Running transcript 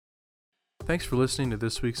Thanks for listening to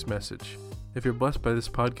this week's message. If you're blessed by this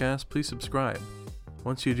podcast, please subscribe.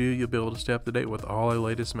 Once you do, you'll be able to stay up to date with all our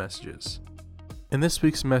latest messages. In this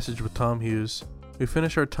week's message with Tom Hughes, we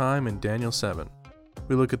finish our time in Daniel 7.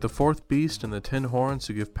 We look at the fourth beast and the 10 horns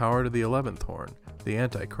who give power to the 11th horn, the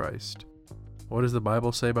Antichrist. What does the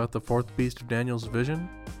Bible say about the fourth beast of Daniel's vision?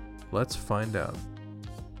 Let's find out.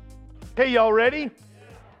 Hey, y'all ready?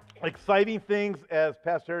 Exciting things, as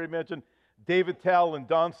Pastor Harry mentioned. David Towle and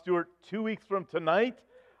Don Stewart 2 weeks from tonight.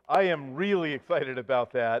 I am really excited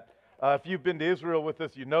about that. If you've been to Israel with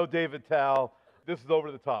us, you know David Towle. This is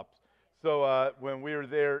over the top. So when we were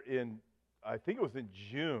there in, I think it was in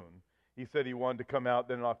June, he said he wanted to come out.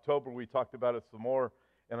 Then in October, we talked about it some more.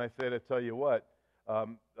 And I said, I tell you what.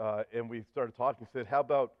 And we started talking. He said, how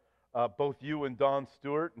about both you and Don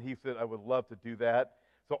Stewart? And he said, I would love to do that.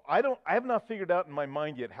 So I have not figured out in my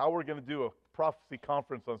mind yet how we're going to do a prophecy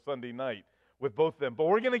conference on Sunday night with both of them. But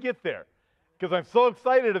we're going to get there because I'm so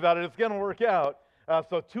excited about it. It's going to work out.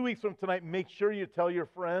 So 2 weeks from tonight, make sure you tell your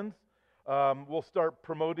friends. We'll start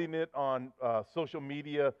promoting it on social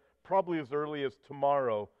media probably as early as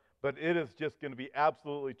tomorrow. But it is just going to be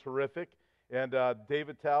absolutely terrific. And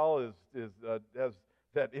David Towle has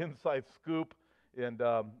that inside scoop and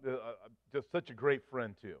just such a great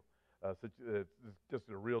friend, too. It's just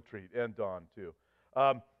a real treat. And Don, too.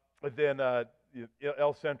 But then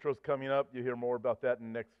El Centro's coming up. You'll hear more about that in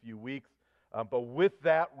the next few weeks. But with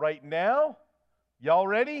that right now, y'all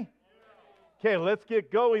ready? Okay, let's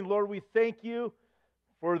get going. Lord, we thank you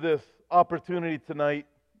for this opportunity tonight.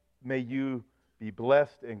 May you be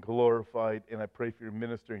blessed and glorified. And I pray for your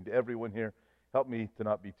ministering to everyone here. Help me to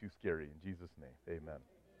not be too scary. In Jesus' name, amen.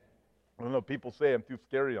 I don't know, people say I'm too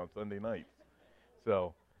scary on Sunday nights.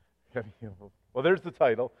 So, well, there's the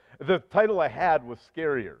title. The title I had was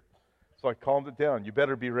Scarier. So I calmed it down. You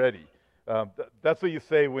better be ready. That's what you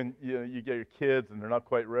say when you get your kids and they're not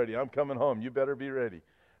quite ready. I'm coming home. You better be ready,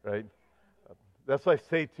 right? That's what I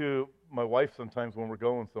say to my wife sometimes when we're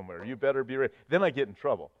going somewhere. You better be ready. Then I get in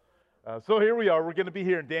trouble. So here we are. We're going to be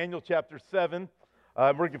here in Daniel chapter 7.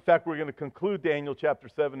 In fact, we're going to conclude Daniel chapter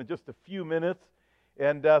 7 in just a few minutes.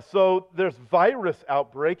 And so there's virus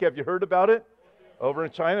outbreak. Have you heard about it? Over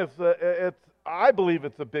in China, I believe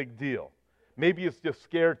it's a big deal. Maybe it's just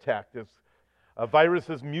scare tactics. A virus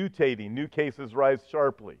is mutating. New cases rise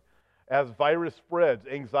sharply. As virus spreads,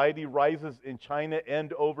 anxiety rises in China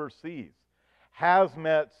and overseas.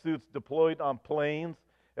 Hazmat suits deployed on planes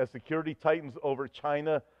as security tightens over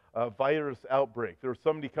China virus outbreak. There was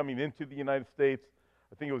somebody coming into the United States,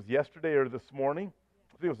 I think it was yesterday or this morning.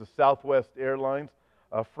 I think it was the Southwest Airlines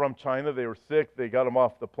from China. They were sick. They got them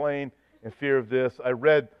off the plane in fear of this. I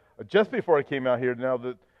read just before I came out here now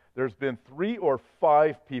that there's been 3 or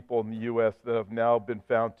 5 people in the U.S. that have now been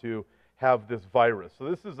found to have this virus.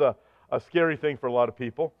 So this is a scary thing for a lot of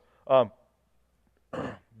people.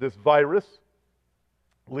 This virus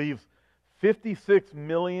leaves 56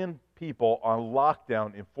 million people on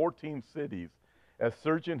lockdown in 14 cities as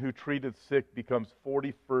surgeon who treated sick becomes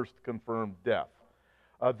 41st confirmed death.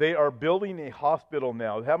 They are building a hospital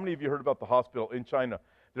now. How many of you heard about the hospital in China?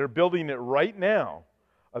 They're building it right now.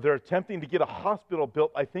 They're attempting to get a hospital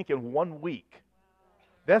built, I think, in 1 week.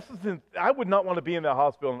 I would not want to be in that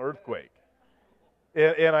hospital in an earthquake.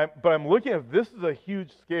 But I'm looking at this is a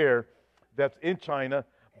huge scare that's in China.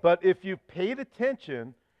 But if you paid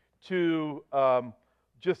attention to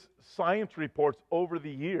just science reports over the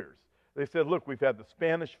years, they said, look, we've had the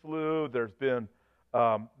Spanish flu. There's been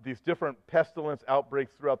these different pestilence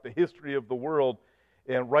outbreaks throughout the history of the world.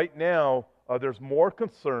 And right now, there's more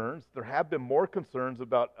concerns. There have been more concerns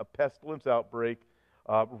about a pestilence outbreak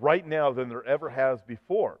right now than there ever has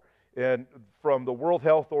before. And from the World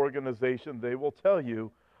Health Organization, they will tell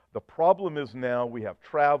you the problem is now we have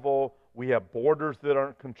travel, we have borders that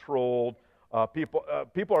aren't controlled. People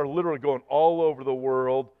are literally going all over the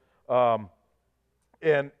world.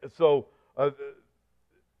 And so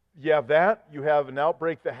you have that. You have an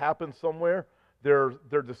outbreak that happens somewhere.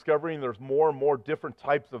 They're discovering there's more and more different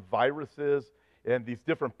types of viruses and these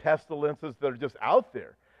different pestilences that are just out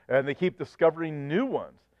there. And they keep discovering new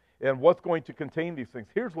ones. And what's going to contain these things?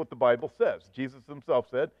 Here's what the Bible says. Jesus himself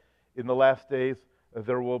said, in the last days,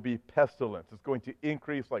 there will be pestilence. It's going to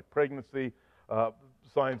increase like pregnancy,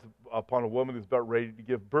 signs upon a woman who's about ready to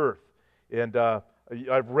give birth. And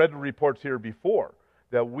I've read reports here before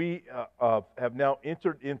that we have now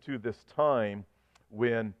entered into this time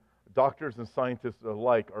when doctors and scientists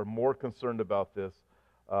alike are more concerned about this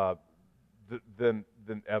than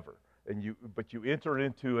ever. But you enter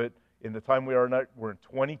into it in the time we're in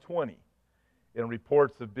 2020, and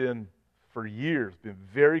reports have been for years been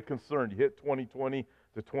very concerned. You hit 2020,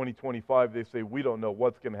 to 2025, they say, we don't know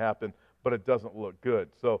what's going to happen, but it doesn't look good.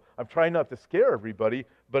 So I'm trying not to scare everybody,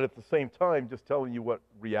 but at the same time, just telling you what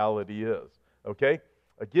reality is. Okay?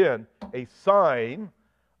 Again, a sign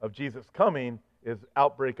of Jesus coming is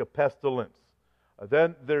outbreak of pestilence.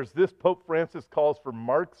 Then there's this, Pope Francis calls for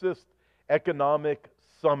Marxist economic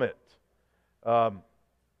summit. The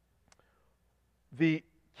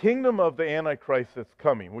kingdom of the Antichrist that's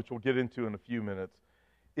coming, which we'll get into in a few minutes,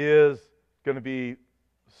 is going to be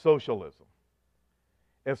socialism.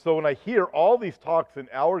 And so when I hear all these talks in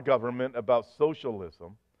our government about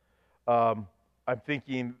socialism, I'm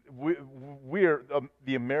thinking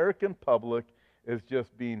the American public is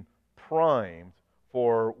just being primed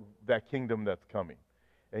for that kingdom that's coming.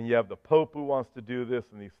 And you have the Pope who wants to do this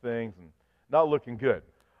and these things, and not looking good.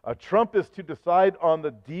 Trump is to decide on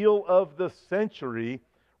the deal of the century,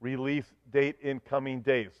 release date in coming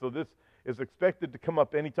days. So this is expected to come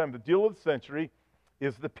up anytime. The deal of the century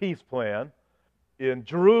is the peace plan in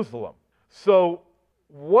Jerusalem. So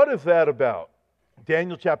what is that about?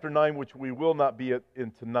 Daniel chapter 9, which we will not be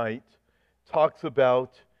in tonight, talks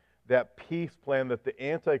about that peace plan that the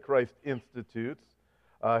Antichrist institutes.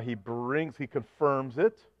 He confirms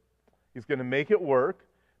it. He's going to make it work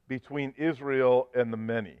between Israel and the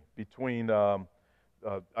many. Between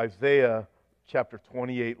Isaiah chapter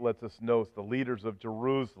 28 lets us know it's the leaders of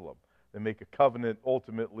Jerusalem. They make a covenant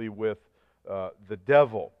ultimately with the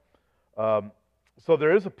devil. So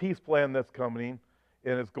there is a peace plan that's coming,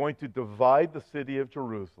 and it's going to divide the city of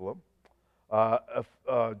Jerusalem.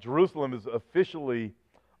 Jerusalem is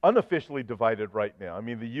unofficially divided right now. I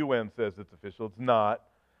mean, the UN says it's official. It's not.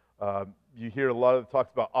 You hear a lot of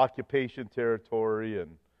talks about occupation territory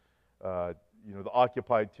and the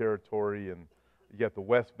occupied territory, and you got the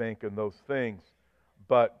West Bank and those things.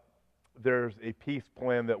 But there's a peace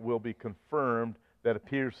plan that will be confirmed that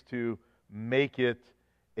appears to make it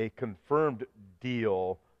a confirmed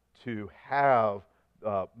deal to have,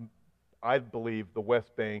 I believe, the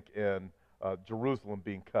West Bank and Jerusalem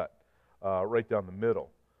being cut right down the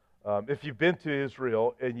middle. If you've been to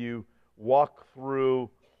Israel and you walk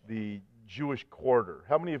through the Jewish quarter,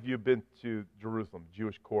 how many of you have been to Jerusalem,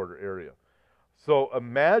 Jewish quarter area? So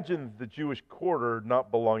imagine the Jewish quarter not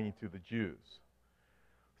belonging to the Jews.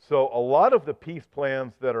 So a lot of the peace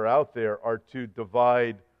plans that are out there are to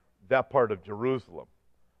divide that part of Jerusalem,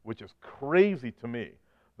 which is crazy to me.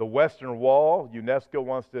 The Western Wall, UNESCO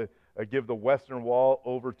wants to give the Western Wall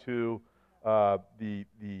over to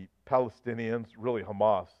the Palestinians, really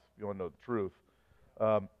Hamas, if you want to know the truth.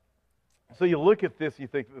 So you look at this, you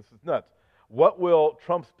think this is nuts. What will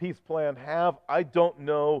Trump's peace plan have? I don't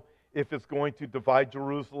know if it's going to divide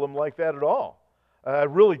Jerusalem like that at all. I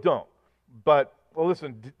really don't. But, well,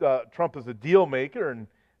 listen, Trump is a deal maker, and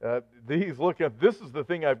he's looking at, this is the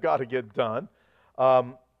thing I've got to get done.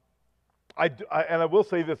 And I will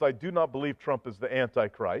say this, I do not believe Trump is the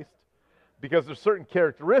Antichrist, because there's certain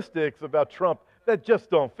characteristics about Trump that just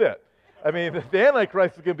don't fit. I mean, the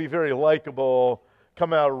Antichrist is going to be very likable,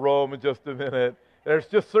 come out of Rome in just a minute. There's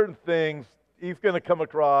just certain things, he's going to come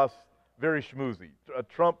across very schmoozy.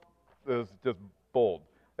 Trump is just bold.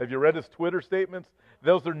 Have you read his Twitter statements?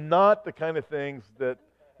 Those are not the kind of things that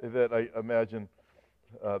I imagine.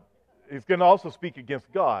 He's going to also speak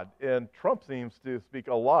against God, and Trump seems to speak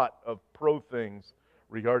a lot of pro things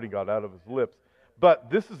regarding God out of his lips. But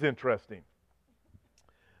this is interesting.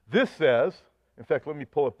 This says, in fact, let me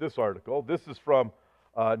pull up this article. This is from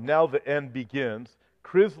Now the End Begins.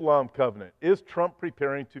 Chrislam Covenant. Is Trump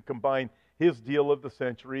preparing to combine his deal of the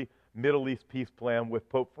century, Middle East peace plan, with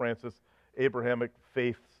Pope Francis' Abrahamic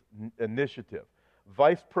faith initiative?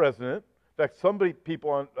 Vice President, in fact, people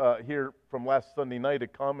on here from last Sunday night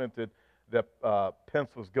had commented that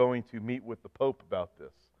Pence was going to meet with the Pope about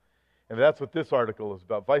this. And that's what this article is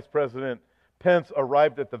about. Vice President Pence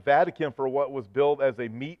arrived at the Vatican for what was billed as a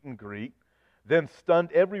meet and greet, then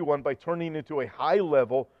stunned everyone by turning into a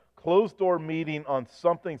high-level, closed-door meeting on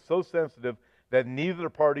something so sensitive that neither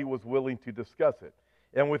party was willing to discuss it.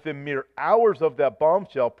 And within mere hours of that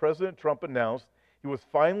bombshell, President Trump announced he was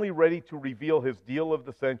finally ready to reveal his deal of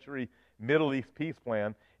the century Middle East peace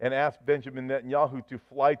plan and asked Benjamin Netanyahu to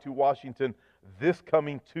fly to Washington this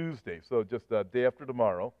coming Tuesday, so just a day after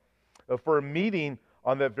tomorrow, for a meeting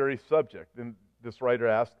on that very subject. And this writer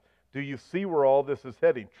asked, do you see where all this is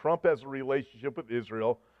heading? Trump has a relationship with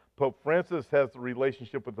Israel. Pope Francis has a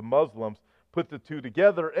relationship with the Muslims. Put the two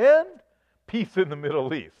together and peace in the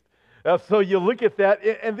Middle East. So you look at that,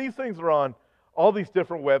 and these things are on all these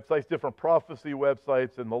different websites, different prophecy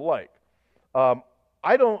websites and the like.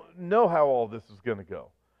 I don't know how all this is going to go.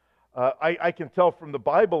 I can tell from the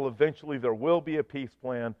Bible eventually there will be a peace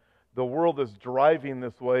plan. the world is driving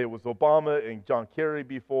this way. It was Obama and John Kerry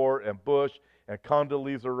before, and Bush, and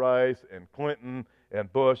Condoleezza Rice, and Clinton,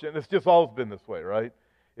 and Bush, and it's just always been this way, right?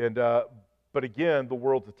 And but again, the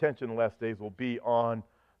world's attention in the last days will be on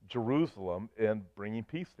Jerusalem and bringing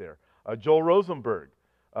peace there. Joel Rosenberg,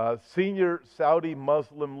 senior Saudi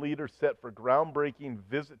Muslim leader, set for groundbreaking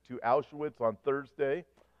visit to Auschwitz on Thursday.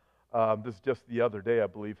 This is just the other day, I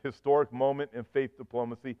believe. Historic moment in faith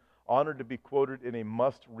diplomacy. Honored to be quoted in a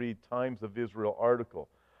must-read Times of Israel article.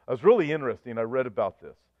 It was really interesting. I read about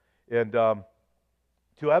this. And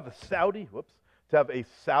to have a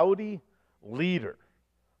Saudi leader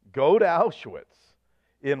go to Auschwitz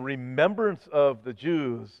in remembrance of the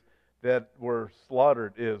Jews that were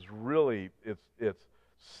slaughtered is really, it's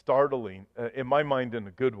startling, in my mind, in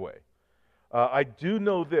a good way. I do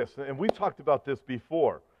know this, and we've talked about this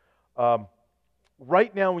before.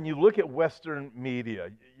 Right now, when you look at Western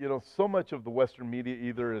media, you know, so much of the Western media,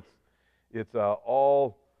 either it's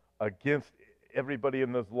all against everybody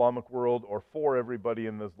in the Islamic world or for everybody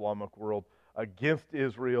in the Islamic world, against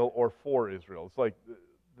Israel or for Israel. It's like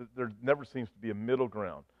there never seems to be a middle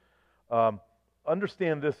ground.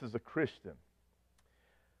 Understand this as a Christian.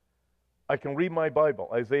 I can read my Bible,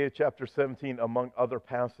 Isaiah chapter 17, among other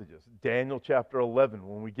passages, Daniel chapter 11,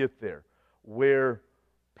 when we get there, where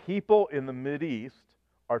people in the Mideast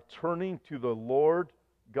are turning to the Lord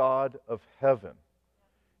God of heaven,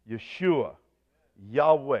 Yeshua,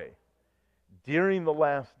 Yahweh, during the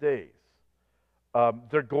last days.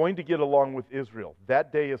 They're going to get along with Israel.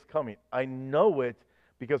 That day is coming. I know it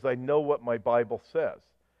because I know what my Bible says.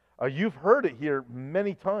 You've heard it here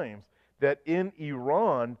many times that in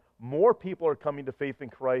Iran, more people are coming to faith in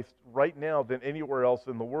Christ right now than anywhere else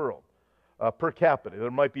in the world. Per capita.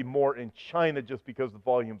 There might be more in China just because of the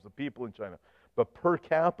volumes of people in China. But per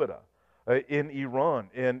capita, in Iran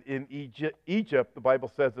and in Egypt, the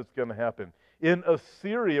Bible says it's going to happen. In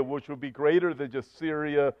Assyria, which would be greater than just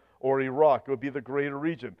Syria or Iraq, it would be the greater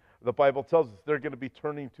region. The Bible tells us they're going to be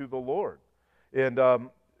turning to the Lord. And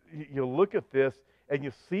you look at this and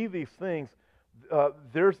you see these things.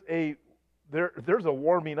 There's a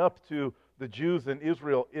warming up to the Jews in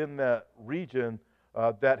Israel in that region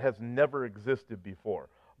that has never existed before,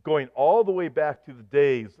 going all the way back to the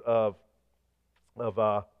days of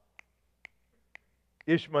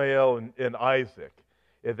Ishmael and Isaac,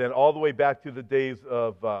 and then all the way back to the days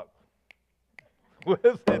of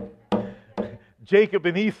Jacob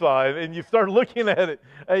and Esau, and you start looking at it.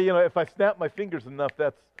 You know, if I snap my fingers enough,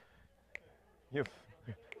 that's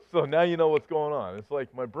so now you know what's going on. It's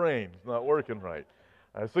like my brain's not working right.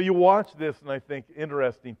 So you watch this, and I think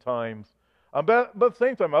interesting times. But at the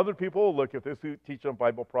same time, other people will look at this who teach on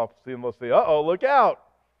Bible prophecy, and they'll say, "Uh-oh, look out!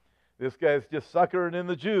 This guy's just suckering in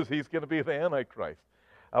the Jews. He's going to be the Antichrist."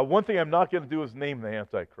 One thing I'm not going to do is name the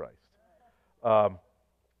Antichrist. You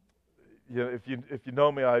know, if you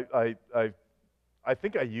know me, I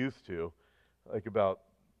think I used to, like about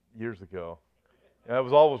years ago. And I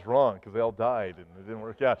was always wrong because they all died and it didn't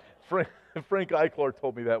work out. Frank Eichler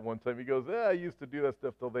told me that one time. He goes, I used to do that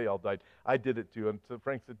stuff till they all died. I did it too. And so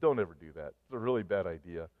Frank said, don't ever do that. It's a really bad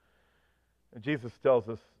idea. And Jesus tells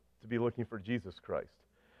us to be looking for Jesus Christ.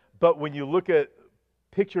 But when you look at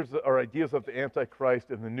pictures or ideas of the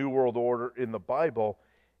Antichrist and the New World Order in the Bible,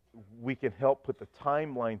 we can help put the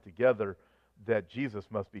timeline together that Jesus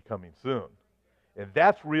must be coming soon. And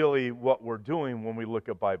that's really what we're doing when we look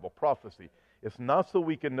at Bible prophecy. It's not so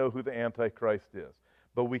we can know who the Antichrist is,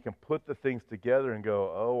 but we can put the things together and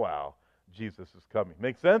go, oh, wow, Jesus is coming.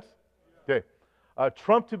 Make sense? Okay.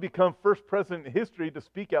 Trump to become first president in history to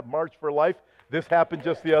speak at March for Life. This happened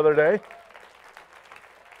just the other day.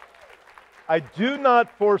 I do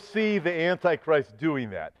not foresee the Antichrist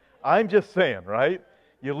doing that. I'm just saying, right?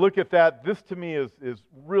 You look at that, this to me is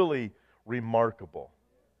really remarkable.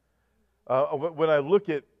 When I look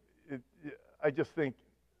at it, I just think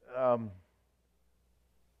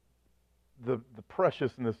the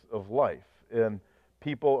preciousness of life, and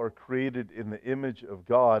people are created in the image of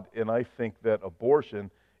God, and I think that abortion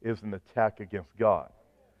is an attack against God.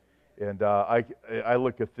 And I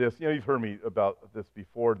look at this, you know, you've heard me about this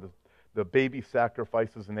before, the baby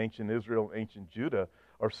sacrifices in ancient Israel and ancient Judah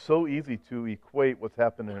are so easy to equate what's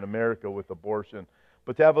happening in America with abortion.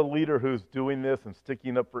 But to have a leader who's doing this and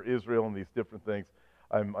sticking up for Israel and these different things,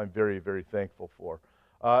 I'm very, very thankful for.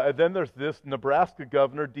 And then there's this, Nebraska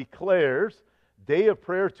governor declares day of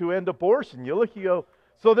prayer to end abortion. You look, you go,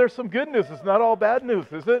 so there's some good news. It's not all bad news,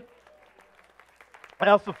 is it? I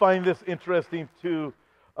also find this interesting too.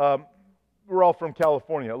 We're all from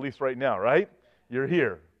California, at least right now, right? You're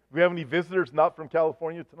here. Do we have any visitors not from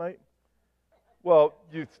California tonight? Well,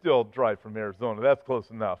 you still drive from Arizona. That's close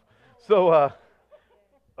enough. So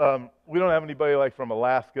we don't have anybody like from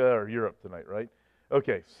Alaska or Europe tonight, right?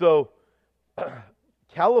 Okay, so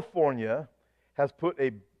California has put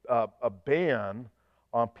a ban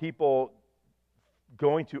on people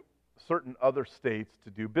going to certain other states to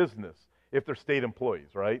do business if they're state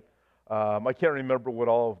employees, right? I can't remember what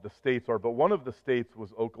all of the states are, but one of the states was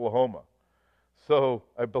Oklahoma. So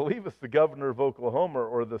I believe it's the governor of Oklahoma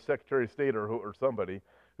or the Secretary of State or somebody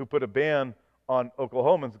who put a ban on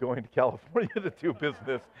Oklahomans going to California to do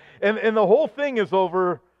business. And the whole thing is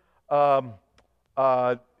over,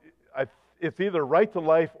 it's either right to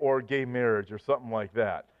life or gay marriage or something like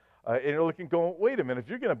that. And you're looking, going, wait a minute, if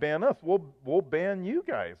you're going to ban us, we'll ban you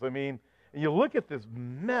guys. I mean, and you look at this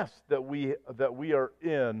mess that we are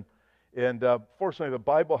in, and fortunately the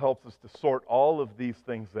Bible helps us to sort all of these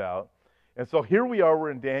things out. And so here we are,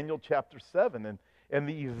 we're in Daniel chapter 7, and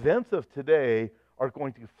the events of today are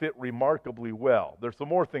going to fit remarkably well. There's some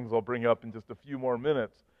more things I'll bring up in just a few more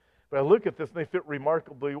minutes, but I look at this and they fit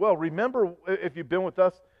remarkably well. Remember, if you've been with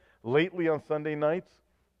us lately on Sunday nights,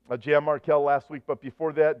 Jan Markell last week, but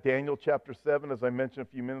before that, Daniel chapter 7, as I mentioned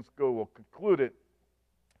a few minutes ago, we'll conclude it.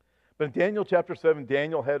 But in Daniel chapter 7,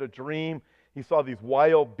 Daniel had a dream. He saw these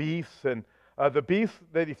wild beasts, and the beasts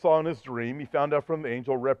that he saw in his dream, he found out from the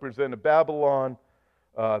angel, represented Babylon,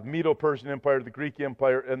 the Medo-Persian Empire, the Greek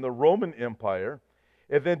Empire, and the Roman Empire.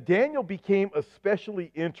 And then Daniel became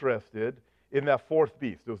especially interested in that fourth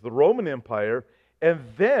beast. It was the Roman Empire, and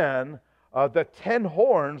then the 10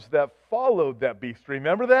 horns that followed that beast.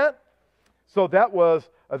 Remember that? So that was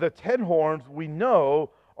the 10 horns we know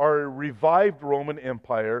are a revived Roman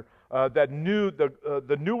Empire, that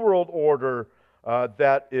the New World Order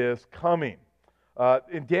that is coming.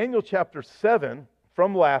 In Daniel chapter 7,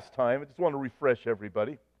 from last time, I just want to refresh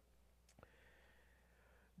everybody.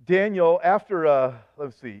 Daniel, after,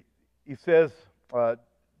 he says,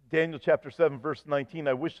 Daniel chapter 7, verse 19,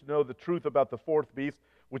 I wish to know the truth about the fourth beast,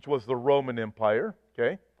 which was the Roman Empire,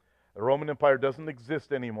 okay? The Roman Empire doesn't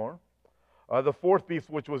exist anymore. The fourth beast,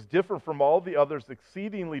 which was different from all the others,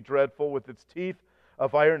 exceedingly dreadful, with its teeth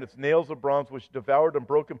of iron, its nails of bronze, which devoured and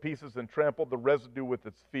broke in pieces and trampled the residue with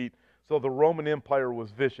its feet. So the Roman Empire was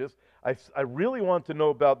vicious. I really want to know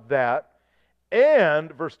about that.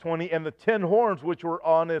 And, verse 20, and the 10 horns which were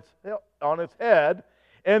on its head,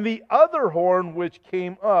 and the other horn which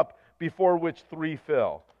came up, before which 3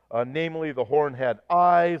 fell. Namely, the horn had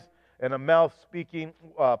eyes and a mouth speaking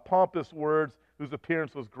pompous words, whose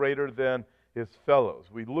appearance was greater than his fellows.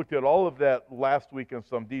 We looked at all of that last week in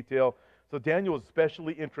some detail. So Daniel was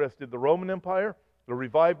especially interested in the Roman Empire, the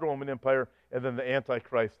revived Roman Empire, and then the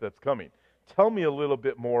Antichrist that's coming. Tell me a little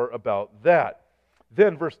bit more about that.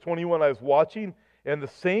 Then, verse 21, I was watching, and the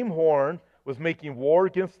same horn was making war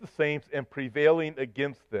against the saints and prevailing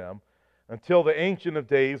against them until the Ancient of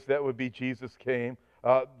Days, that would be Jesus, came.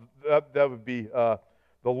 That would be the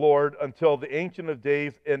Lord, until the Ancient of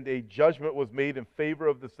Days, and a judgment was made in favor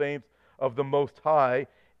of the saints of the Most High,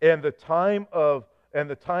 and the time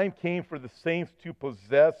came for the saints to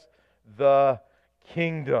possess the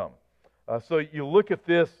kingdom. So you look at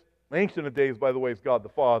this. Ancient of Days, by the way, is God the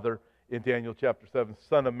Father in Daniel chapter 7.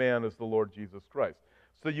 Son of Man is the Lord Jesus Christ.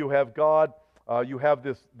 So you have God. You have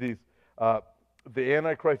the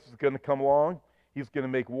Antichrist is going to come along. He's going to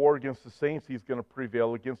make war against the saints. He's going to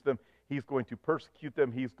prevail against them. He's going to persecute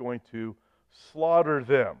them. He's going to slaughter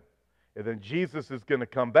them. And then Jesus is going to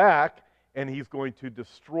come back, and he's going to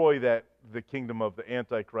destroy the kingdom of the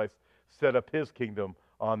Antichrist, set up his kingdom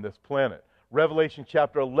on this planet. Revelation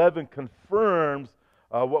chapter 11 confirms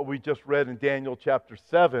what we just read in Daniel chapter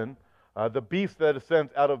 7. The beast that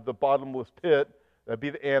ascends out of the bottomless pit, that be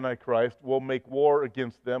the Antichrist, will make war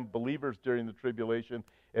against them, believers during the tribulation,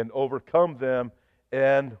 and overcome them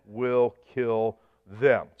and will kill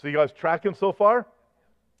them. So you guys tracking so far?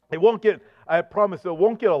 I promise it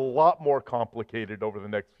won't get a lot more complicated over the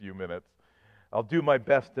next few minutes. I'll do my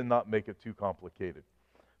best to not make it too complicated.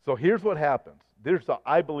 So here's what happens.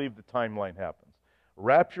 I believe the timeline happens.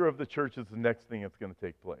 Rapture of the church is the next thing that's going to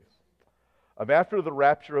take place. After the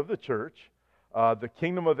rapture of the church, the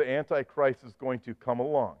kingdom of the Antichrist is going to come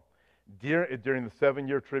along during the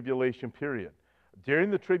 7-year tribulation period. During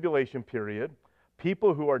the tribulation period,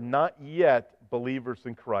 people who are not yet believers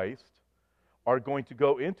in Christ are going to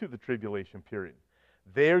go into the tribulation period.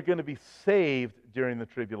 They are going to be saved during the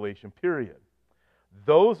tribulation period.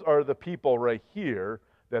 Those are the people right here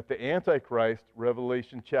that the Antichrist,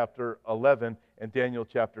 Revelation chapter 11 and Daniel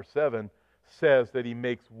chapter 7, says that he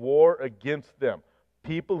makes war against them.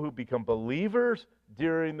 People who become believers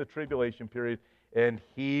during the tribulation period, and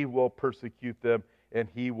he will persecute them and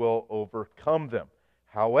he will overcome them.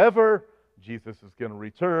 However, Jesus is going to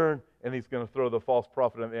return, and he's going to throw the false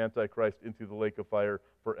prophet and the Antichrist into the lake of fire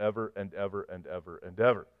forever and ever and ever and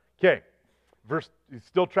ever. Okay, verse, you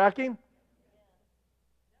still tracking?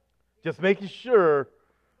 Just making sure.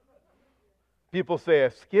 People say I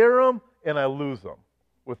scare them and I lose them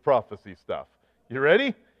with prophecy stuff. You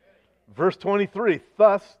ready? Verse 23,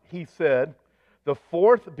 thus he said, the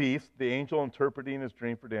fourth beast, the angel interpreting his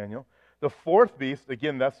dream for Daniel, the fourth beast,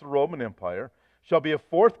 again, that's the Roman Empire, shall be a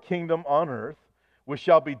fourth kingdom on earth, which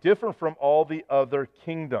shall be different from all the other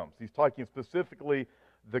kingdoms. He's talking specifically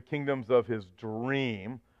the kingdoms of his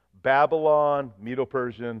dream, Babylon,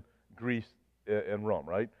 Medo-Persian, Greece, and Rome,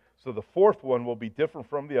 right? So the fourth one will be different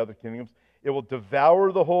from the other kingdoms. It will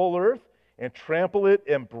devour the whole earth and trample it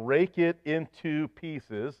and break it into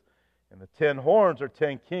pieces. And the 10 horns are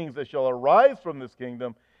 10 kings that shall arise from this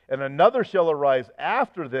kingdom, and another shall arise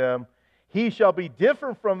after them. He shall be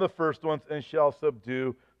different from the first ones and shall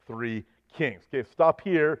subdue 3 kings. Okay, stop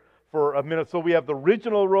here for a minute. So we have the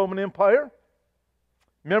original Roman Empire.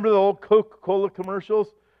 Remember the old Coca-Cola commercials?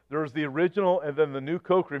 There was the original and then the new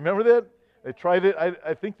Coke. Remember that? They tried it.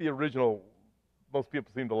 I think the original, most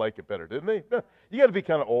people seem to like it better, didn't they? You got to be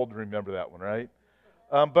kind of old to remember that one, right?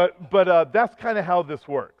 But that's kind of how this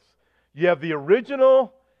works. You have the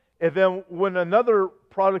original, and then when another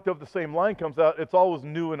product of the same line comes out, it's always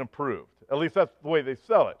new and improved. At least that's the way they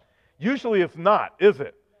sell it. Usually it's not, is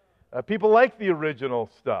it? People like the original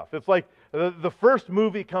stuff. It's like the first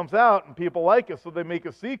movie comes out and people like it, so they make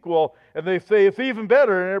a sequel and they say it's even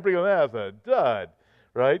better, and everybody goes, that's a dud,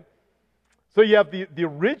 right? So you have the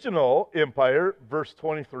original empire, verse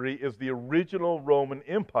 23, is the original Roman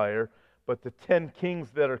Empire, but the 10 kings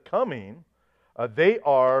that are coming, they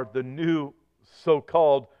are the new,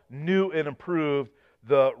 so-called new and improved,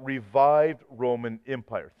 the revived Roman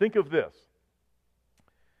Empire. Think of this.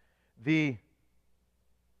 The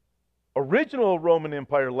original Roman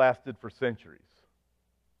Empire lasted for centuries,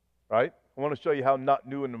 right? I want to show you how not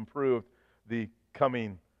new and improved the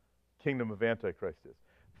coming kingdom of Antichrist is.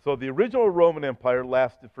 So the original Roman Empire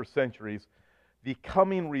lasted for centuries. The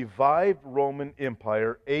coming revived Roman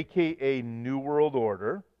Empire, a.k.a. New World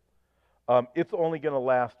Order, it's only going to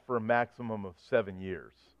last for a maximum of 7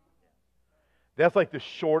 years. That's like the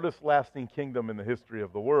shortest lasting kingdom in the history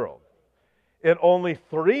of the world. In only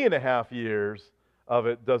 3.5 years of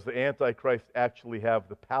it does the Antichrist actually have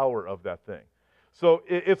the power of that thing. So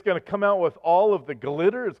it's going to come out with all of the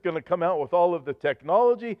glitter. It's going to come out with all of the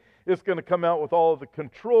technology. It's going to come out with all of the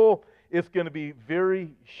control. It's going to be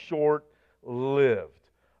very short-lived.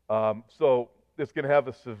 So it's going to have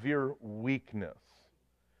a severe weakness.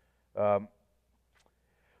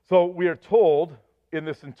 So we are told in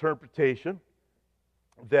this interpretation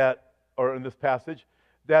that, or in this passage,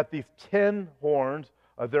 that these 10 horns,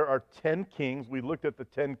 there are 10 kings. We looked at the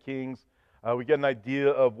 10 kings. We get an idea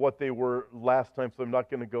of what they were last time, so I'm not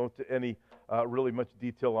going to go into any really much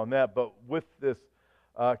detail on that. But with this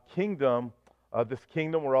kingdom,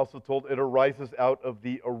 we're also told it arises out of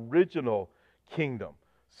the original kingdom.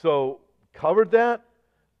 So covered that,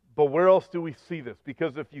 but where else do we see this?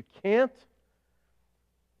 Because if you can't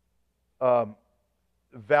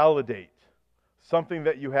validate something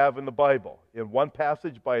that you have in the Bible, in one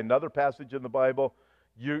passage by another passage in the Bible,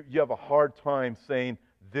 you have a hard time saying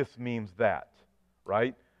this means that,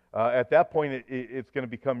 right? At that point, it's going to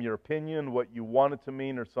become your opinion, what you want it to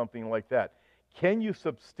mean, or something like that. Can you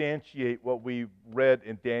substantiate what we read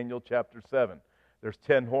in Daniel chapter 7? There's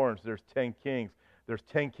 10 horns, there's 10 kings, there's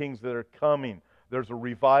 10 kings that are coming, there's a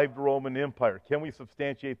revived Roman Empire. Can we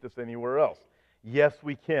substantiate this anywhere else? Yes,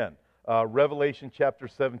 we can. Revelation chapter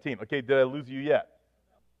 17. Okay, did I lose you yet?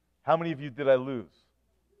 How many of you did I lose?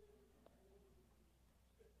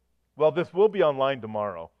 Well, this will be online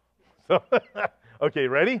tomorrow. So, okay,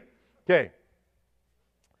 ready? Okay.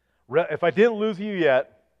 If I didn't lose you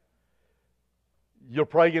yet, you're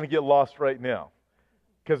probably going to get lost right now.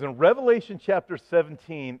 Because in Revelation chapter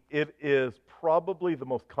 17, it is probably the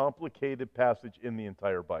most complicated passage in the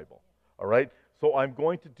entire Bible. All right? So I'm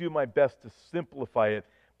going to do my best to simplify it,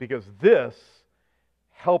 because this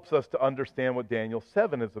helps us to understand what Daniel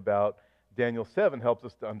 7 is about. Daniel 7 helps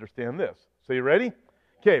us to understand this. So you ready?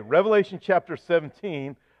 Okay, Revelation chapter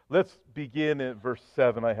 17. Let's begin at verse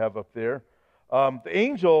 7 I have up there. The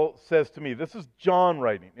angel says to me, this is John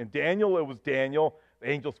writing. In Daniel, it was Daniel, the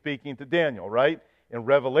angel speaking to Daniel, right? In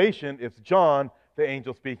Revelation, it's John, the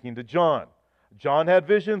angel speaking to John. John had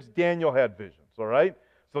visions, Daniel had visions, all right?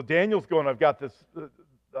 So Daniel's going, I've got this,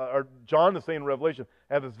 or John is saying in Revelation,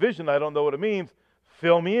 I have this vision, I don't know what it means,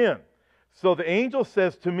 fill me in. So the angel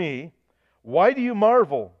says to me, why do you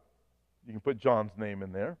marvel? You can put John's name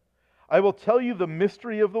in there. I will tell you the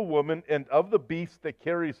mystery of the woman and of the beast that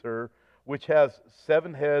carries her, which has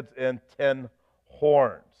 7 heads and 10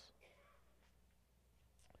 horns.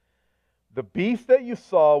 The beast that you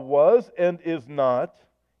saw was and is not,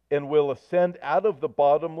 and will ascend out of the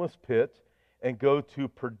bottomless pit and go to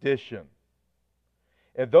perdition.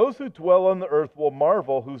 And those who dwell on the earth will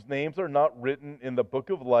marvel, whose names are not written in the book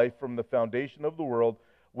of life from the foundation of the world,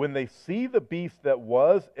 when they see the beast that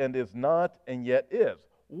was and is not and yet is.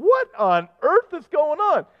 What on earth is going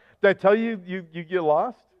on? Did I tell you you get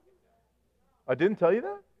lost? I didn't tell you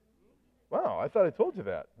that? Wow, I thought I told you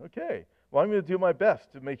that. Okay. Well, I'm going to do my best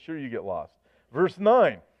to make sure you get lost. Verse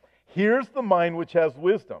 9. Here's the mind which has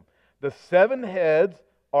wisdom. The 7 heads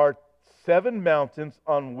are 7 mountains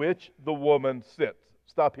on which the woman sits.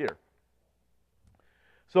 Stop here.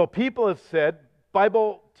 So people have said,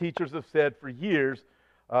 Bible teachers have said for years,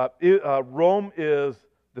 Rome is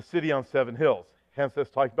the city on 7 hills. Hence, that's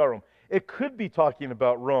talking about Rome. It could be talking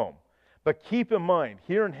about Rome. But keep in mind,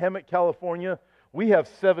 here in Hemet, California, we have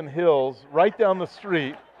 7 hills right down the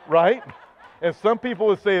street, right? And some people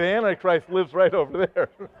would say the Antichrist lives right over there.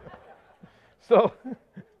 So,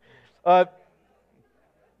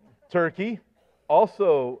 Turkey,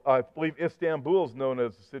 also, I believe Istanbul is known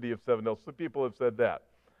as the city of 7 hills. Some people have said that.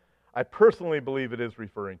 I personally believe it is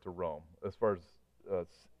referring to Rome as far as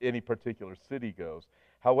any particular city goes.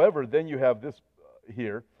 However, then you have this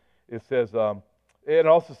here. It says, it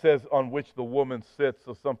also says on which the woman sits.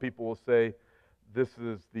 So some people will say this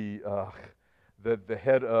is the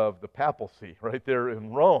head of the papacy right there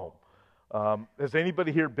in Rome. Has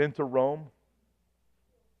anybody here been to Rome?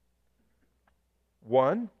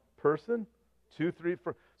 1 person, 2, 3,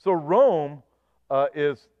 4. So Rome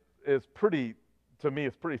is pretty, to me,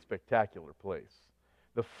 it's a pretty spectacular place.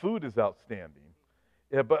 The food is outstanding.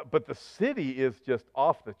 Yeah, but the city is just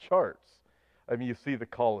off the charts. I mean, you see the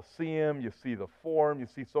Colosseum, you see the Forum, you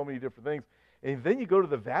see so many different things. And then you go to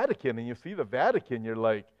the Vatican and you see the Vatican, you're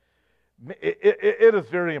like, it is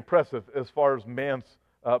very impressive as far as man's,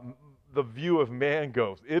 the view of man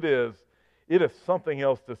goes. It is something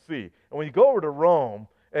else to see. And when you go over to Rome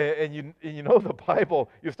and you know the Bible,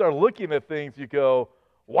 you start looking at things, you go,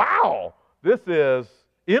 wow, this is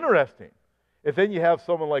interesting. And then you have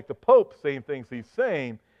someone like the Pope saying things he's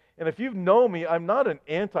saying. And if you know me, I'm not an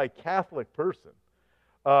anti-Catholic person.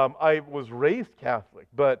 I was raised Catholic,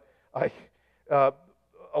 but a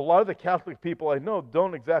lot of the Catholic people I know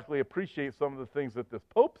don't exactly appreciate some of the things that this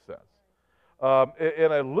Pope says.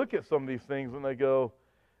 And I look at some of these things and I go,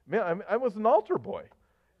 man, I was an altar boy.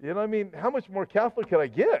 You know what I mean? How much more Catholic could I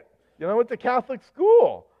get? You know, I went to Catholic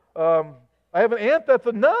school. I have an aunt that's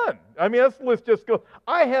a nun. I mean, let's just go.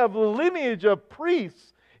 I have a lineage of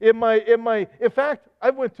priests in in fact, I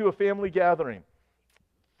went to a family gathering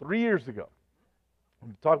 3 years ago.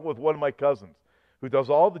 I'm talking with one of my cousins who does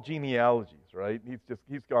all the genealogies, right?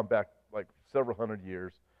 He's gone back like several hundred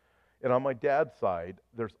years. And on my dad's side,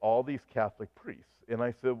 there's all these Catholic priests. And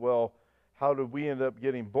I said, well, how did we end up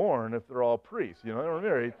getting born if they're all priests? You know, they were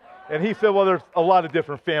married. And he said, well, there's a lot of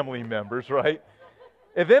different family members, right?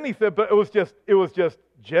 And then he said, but it was just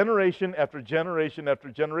generation after generation after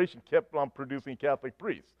generation kept on producing Catholic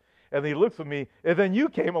priests. And he looks at me, and then you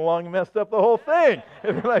came along and messed up the whole thing.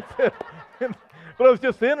 And then I said, but it was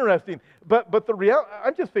just interesting. But the reality,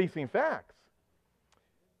 I'm just facing facts.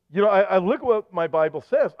 You know, I look at what my Bible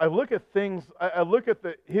says. I look at things, I look at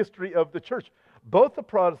the history of the church, both the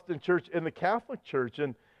Protestant church and the Catholic church,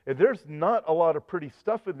 and there's not a lot of pretty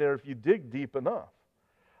stuff in there if you dig deep enough.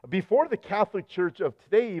 Before the Catholic Church of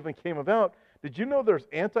today even came about, did you know there's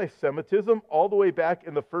anti-Semitism all the way back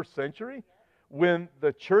in the 1st century? When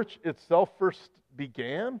the church itself first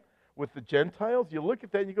began with the Gentiles, you look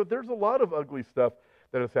at that and you go, there's a lot of ugly stuff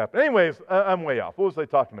that has happened. Anyways, I'm way off. What was I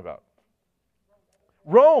talking about?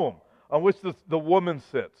 Rome, on which the woman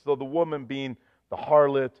sits. So the woman being the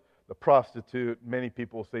harlot, the prostitute. Many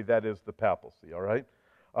people say that is the papacy, all right?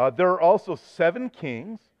 There are also 7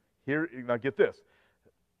 kings. Here, now get this.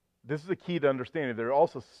 This is the key to understanding. There are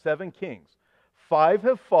also 7 kings. 5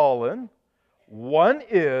 have fallen. 1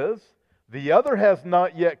 is. The other has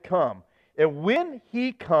not yet come. And when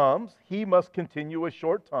he comes, he must continue a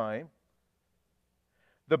short time.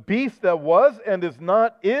 The beast that was and is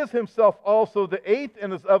not is himself also the 8th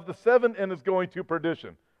and is of the 7 and is going to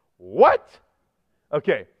perdition. What?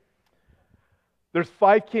 Okay. There's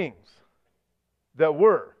 5 kings that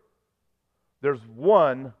were. There's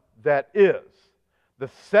 1 that is. The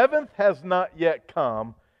 7th has not yet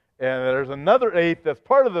come, and there's another 8th that's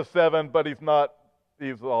part of the 7, but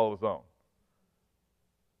he's all his own.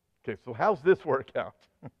 Okay, so how's this work out?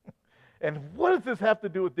 And what does this have to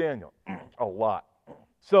do with Daniel? A lot.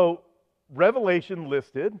 So Revelation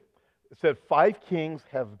listed, it said 5 kings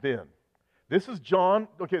have been. This is John.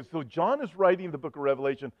 Okay, so John is writing the book of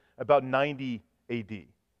Revelation about 90 AD,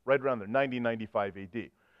 right around there, 90, 95 AD.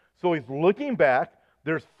 So he's looking back.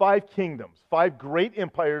 There's 5 kingdoms, 5 great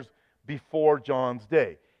empires before John's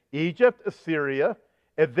day. Egypt, Assyria,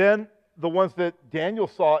 and then the ones that Daniel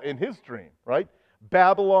saw in his dream, right?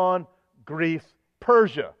 Babylon, Greece,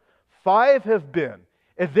 Persia. 5 have been.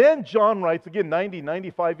 And then John writes, again, 90,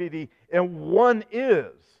 95 AD, and one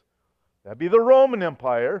is. That'd be the Roman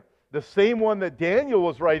Empire, the same one that Daniel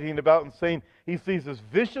was writing about and saying he sees this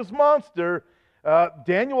vicious monster.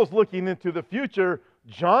 Daniel was looking into the future.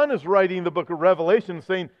 John is writing the book of Revelation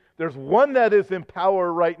saying there's one that is in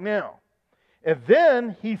power right now. And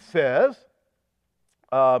then he says,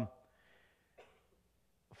 5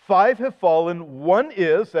 have fallen, one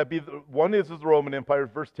is, one is the Roman Empire,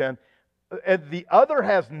 verse 10, and the other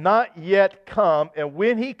has not yet come, and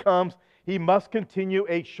when he comes, he must continue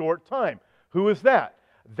a short time. Who is that?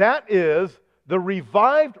 That is the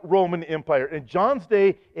revived Roman Empire. In John's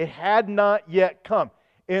day, it had not yet come.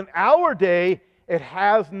 In our day, it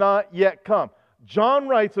has not yet come. John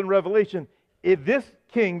writes in Revelation, this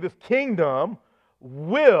kingdom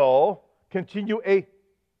will continue a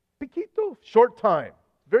poquito, short time.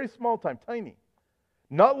 Very small time, tiny.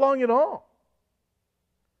 Not long at all.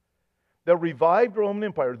 The revived Roman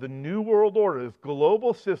Empire, the New World Order, this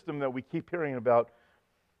global system that we keep hearing about,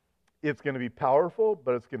 it's going to be powerful,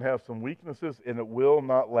 but it's going to have some weaknesses, and it will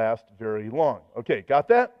not last very long. Okay, got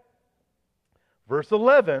that? Verse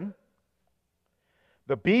 11,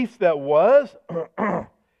 the beast that was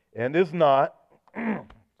and is not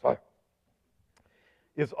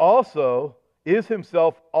is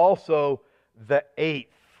himself also the 8th.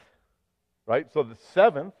 Right? So the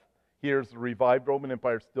 7th, here's the revived Roman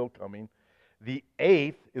Empire still coming. The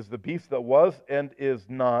 8th is the beast that was and is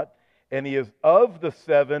not, and he is of the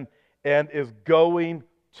 7 and is going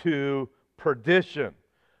to perdition.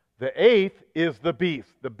 The 8th is the beast.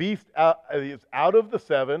 The beast is out of the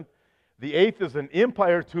 7. The 8th is an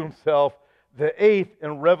empire to himself. The 8th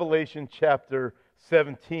in Revelation chapter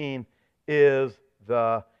 17 is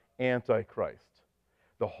the Antichrist.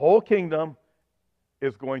 The whole kingdom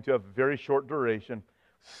is going to have a very short duration.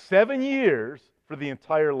 7 years for the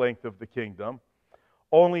entire length of the kingdom.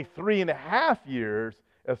 Only 3.5 years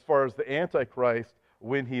as far as the Antichrist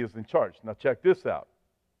when he is in charge. Now check this out.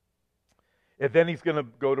 And then he's going to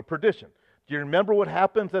go to perdition. Do you remember what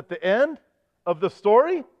happens at the end of the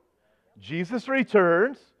story? Jesus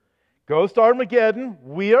returns, goes to Armageddon.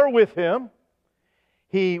 We are with him.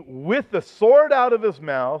 He, with the sword out of his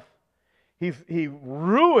mouth, he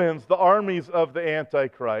ruins the armies of the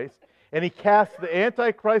Antichrist, and he casts the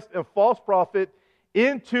Antichrist and false prophet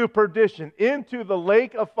into perdition, into the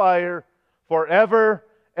lake of fire forever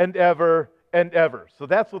and ever and ever. So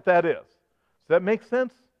that's what that is. Does that make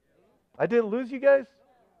sense? I didn't lose you guys?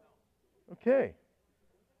 Okay.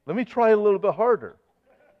 Let me try a little bit harder.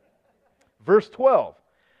 Verse 12.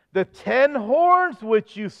 The 10 horns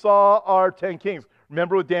which you saw are 10 kings.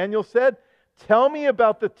 Remember what Daniel said? Tell me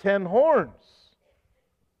about the 10 horns.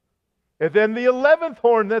 And then the 11th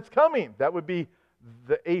horn that's coming. That would be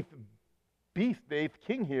the 8th beast, the 8th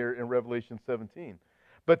king here in Revelation 17.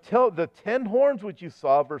 But tell the 10 horns which you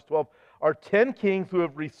saw, verse 12, are 10 kings who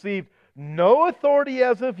have received no authority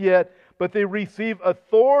as of yet, but they receive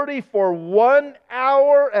authority for 1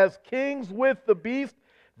 hour as kings with the beast.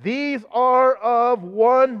 These are of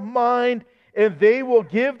one mind, and they will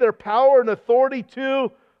give their power and authority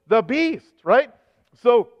to the beast, right?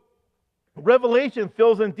 So Revelation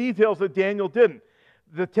fills in details that Daniel didn't.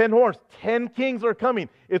 The 10 horns, 10 kings are coming.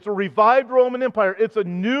 It's a revived Roman Empire. It's a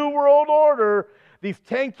new world order. These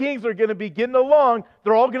 10 kings are going to be getting along.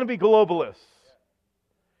 They're all going to be globalists.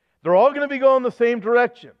 They're all going to be going the same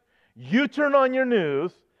direction. You turn on your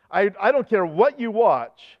news, I don't care what you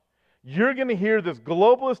watch, you're going to hear this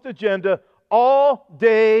globalist agenda all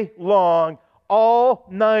day long, all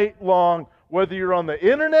night long, whether you're on the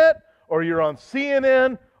internet or you're on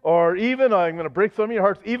CNN or even, I'm going to break some of your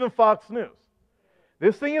hearts, even Fox News.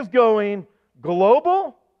 This thing is going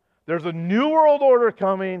global. There's a new world order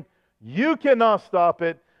coming. You cannot stop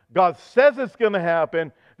it. God says it's going to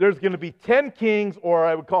happen. There's going to be 10 kings, or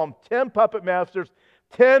I would call them 10 puppet masters,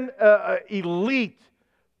 10 elite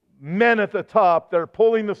men at the top that are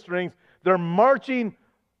pulling the strings. They're marching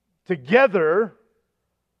together,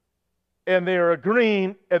 and they are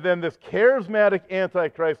agreeing, and then this charismatic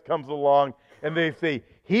Antichrist comes along, and they say,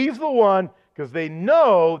 he's the one, because they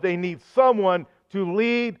know they need someone to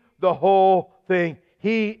lead the whole thing.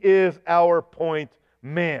 He is our point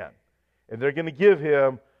man. And they're going to give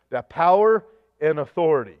him that power and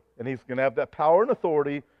authority. and he's going to have that power and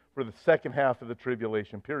authority for the second half of the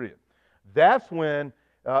tribulation period. That's when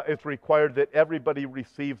it's required that everybody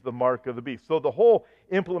receives the mark of the beast. So the whole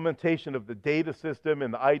implementation of the data system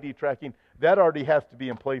and the ID tracking, that already has to be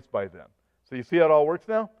in place by then. So you see how it all works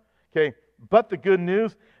now? Okay, but the good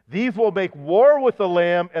news, these will make war with the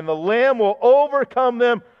Lamb, and the Lamb will overcome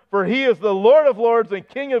them, for he is the Lord of lords and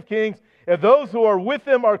King of kings, and those who are with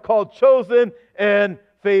him are called chosen and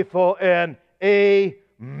faithful, and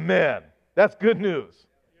amen. That's good news.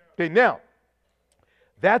 Okay, now,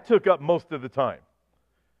 that took up most of the time.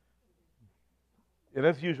 And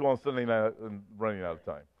as usual on Sunday night, I'm running out of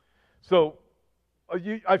time. So,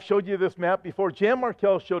 I've showed you this map before. Jan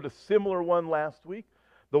Markell showed a similar one last week.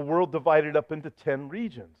 The world divided up into 10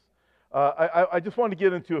 regions. I just want to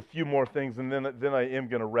get into a few more things, and then I am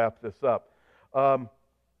going to wrap this up.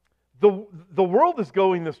 The world is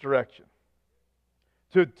going this direction,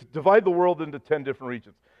 to divide the world into 10 different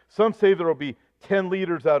regions. Some say there will be 10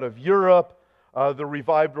 leaders out of Europe, the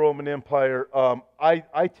revived Roman Empire.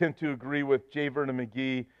 I tend to agree with J. Vernon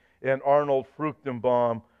McGee and Arnold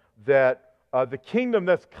Fruchtenbaum that the kingdom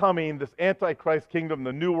that's coming, this Antichrist kingdom,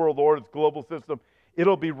 the New World Order, this global system,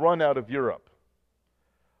 it'll be run out of Europe.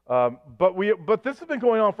 But this has been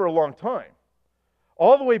going on for a long time.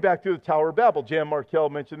 All the way back to the Tower of Babel. Jan Markell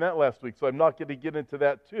mentioned that last week, so I'm not going to get into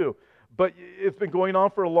that too. But it's been going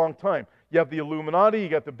on for a long time. You have the Illuminati, you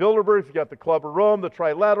got the Bilderbergs, you got the Club of Rome, the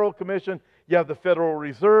Trilateral Commission, you have the Federal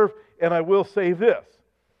Reserve, and I will say this.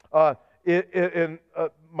 In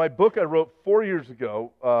my book I wrote 4 years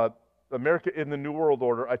ago, America in the New World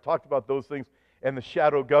Order, I talked about those things and the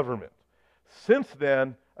shadow government. Since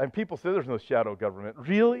then, and people say there's no shadow government.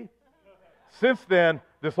 Really? Since then,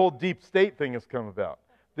 this whole deep state thing has come about.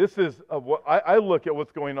 This is what I look at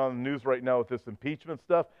what's going on in the news right now with this impeachment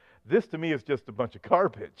stuff. This to me is just a bunch of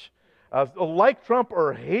garbage. Like Trump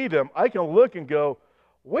or hate him, I can look and go,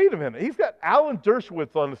 wait a minute. He's got Alan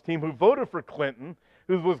Dershowitz on his team who voted for Clinton,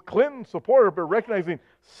 who was Clinton's supporter, but recognizing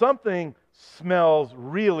something smells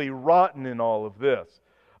really rotten in all of this.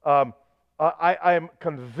 I am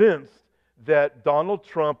convinced that Donald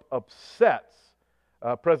Trump upsets,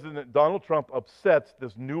 President Donald Trump upsets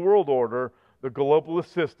this New World Order, the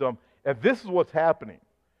globalist system, and this is what's happening.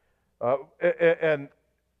 And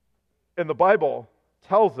the Bible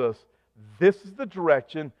tells us this is the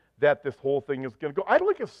direction that this whole thing is going to go. I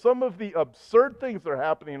look at some of the absurd things that are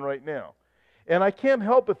happening right now, and I can't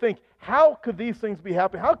help but think, how could these things be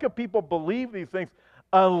happening? How could people believe these things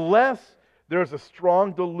unless there's a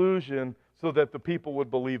strong delusion so that the people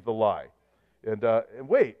would believe the lie? And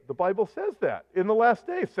wait, the Bible says that in the last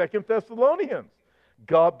days, 2 Thessalonians.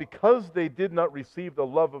 God, because they did not receive the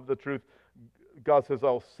love of the truth, God says,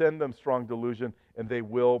 I'll send them strong delusion, and they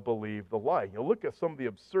will believe the lie. You look at some of the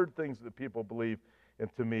absurd things that people believe, and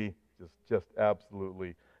to me, just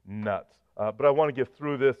absolutely nuts. But I want to get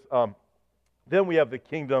through this. Then we have the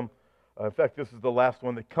kingdom. In fact, this is the last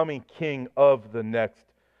one, the coming king of the next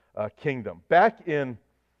kingdom. Back in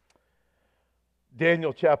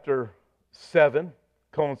Daniel chapter 7,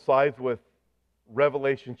 coincides with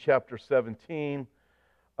Revelation chapter 17.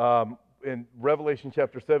 In Revelation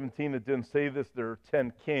chapter 17, it didn't say this, there are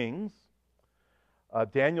 10 kings.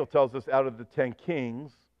 Daniel tells us out of the 10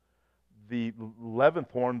 kings, the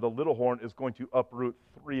 11th horn, the little horn, is going to uproot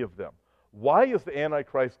 3 of them. Why is the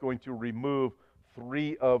Antichrist going to remove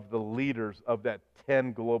 3 of the leaders of that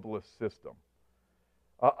 10 globalist system?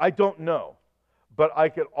 I don't know, but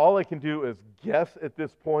all I can do is guess at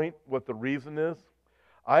this point what the reason is.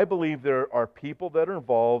 I believe there are people that are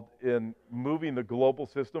involved in moving the global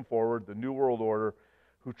system forward, the New World Order,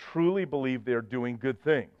 who truly believe they're doing good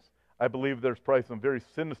things. I believe there's probably some very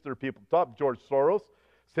sinister people. Top George Soros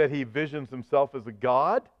said he visions himself as a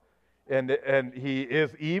god, and he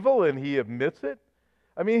is evil, and he admits it.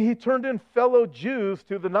 I mean, he turned in fellow Jews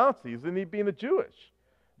to the Nazis, and he being a Jewish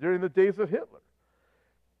during the days of Hitler.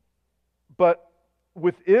 But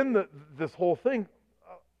within this whole thing,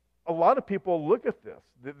 a lot of people look at this.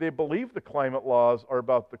 They believe the climate laws are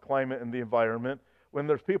about the climate and the environment, when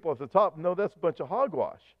there's people at the top, no, that's a bunch of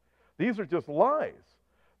hogwash. These are just lies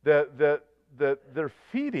that they're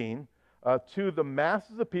feeding to the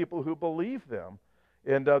masses of people who believe them,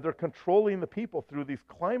 and they're controlling the people through these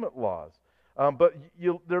climate laws. But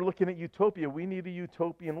they're looking at utopia. We need a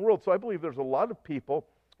utopian world. So I believe there's a lot of people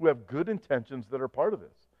who have good intentions that are part of this.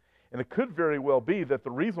 And it could very well be that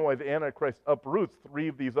the reason why the Antichrist uproots 3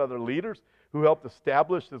 of these other leaders who helped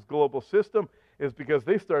establish this global system is because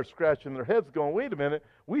they start scratching their heads going, wait a minute,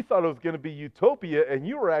 we thought it was going to be utopia, and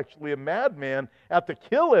you were actually a madman out to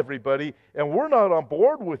kill everybody, and we're not on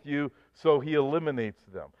board with you, so he eliminates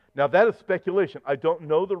them. Now that is speculation. I don't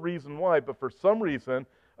know the reason why, but for some reason,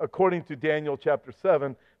 according to Daniel chapter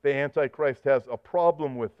 7, the Antichrist has a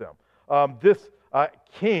problem with them. This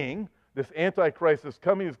king, this Antichrist is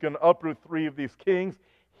coming, he's going to uproot 3 of these kings.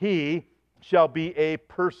 He shall be a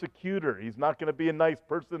persecutor. He's not going to be a nice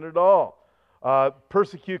person at all.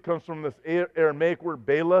 Persecute comes from this Aramaic word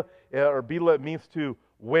Bela, or Bela. It means to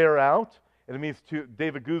wear out, and it means to,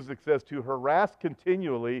 David Guzik says, to harass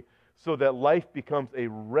continually so that life becomes a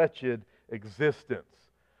wretched existence.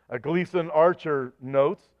 Gleason Archer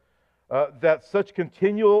notes that such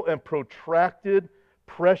continual and protracted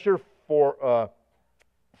pressure for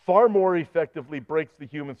far more effectively breaks the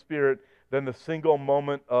human spirit than the single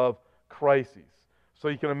moment of crises. So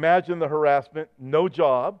you can imagine the harassment, no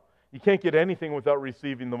job. You can't get anything without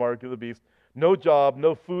receiving the mark of the beast. No job,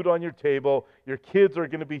 no food on your table. Your kids are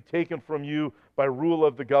going to be taken from you by rule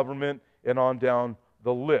of the government, and on down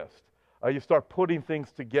the list. You start putting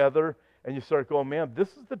things together, and you start going, man, this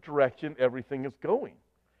is the direction everything is going.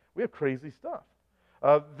 We have crazy stuff.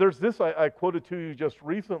 There's this I quoted to you just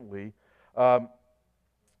recently,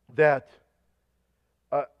 that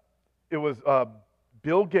it was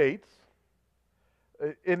Bill Gates,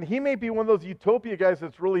 and he may be one of those utopia guys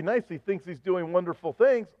that's really nice. He thinks he's doing wonderful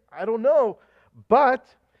things. I don't know. But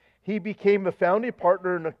he became the founding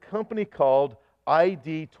partner in a company called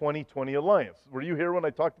ID 2020 Alliance. Were you here when I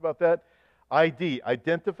talked about that? ID,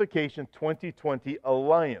 Identification 2020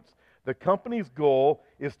 Alliance. The company's goal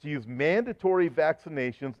is to use mandatory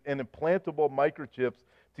vaccinations and implantable microchips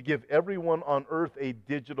to give everyone on Earth a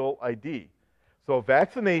digital ID. So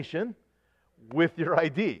vaccination with your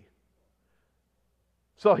ID.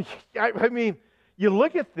 So, I mean, you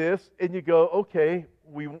look at this and you go, okay,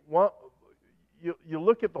 we want, you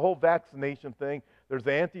look at the whole vaccination thing. There's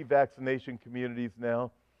anti-vaccination communities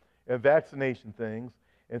now and vaccination things,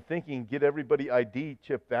 and thinking get everybody ID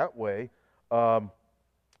chipped that way. And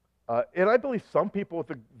I believe some people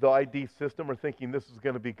with the ID system are thinking this is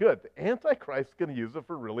going to be good. The Antichrist is going to use it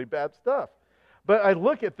for really bad stuff. But I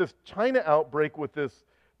look at this China outbreak with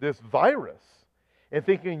this virus and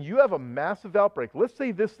thinking, you have a massive outbreak. Let's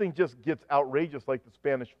say this thing just gets outrageous like the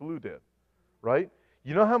Spanish flu did, right?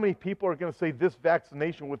 You know how many people are going to say this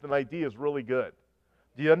vaccination with an ID is really good?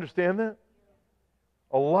 Do you understand that?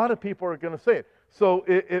 A lot of people are going to say it. So,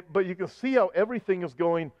 but you can see how everything is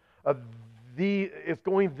going. It's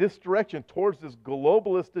going this direction towards this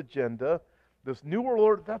globalist agenda, this new world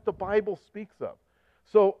order that the Bible speaks of.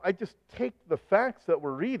 So I just take the facts that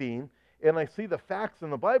we're reading, and I see the facts in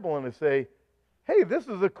the Bible, and I say, hey, this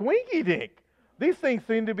is a quinky-dink. These things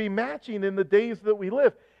seem to be matching in the days that we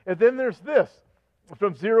live. And then there's this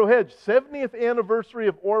from Zero Hedge. 70th anniversary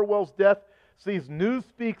of Orwell's death sees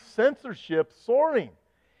Newspeak censorship soaring.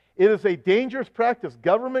 It is a dangerous practice.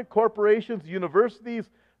 Government, corporations, universities,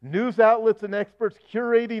 news outlets, and experts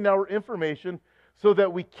curating our information so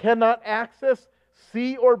that we cannot access,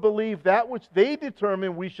 see, or believe that which they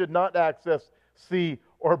determine we should not access, see,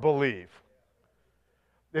 or believe.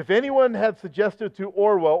 If anyone had suggested to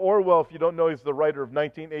Orwell, if you don't know, he's the writer of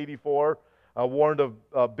 1984, warned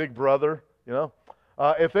of Big Brother, you know.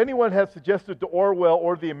 If anyone had suggested to Orwell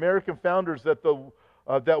or the American founders that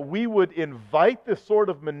that we would invite this sort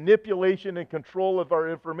of manipulation and control of our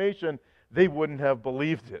information, they wouldn't have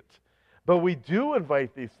believed it. But we do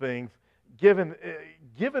invite these things, given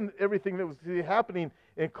everything that was happening,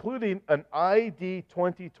 including an ID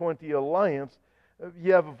 2020 alliance.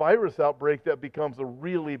 You have a virus outbreak that becomes a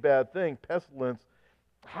really bad thing, pestilence.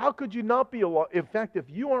 How could you not be along? In fact, if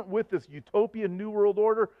you aren't with this utopian new world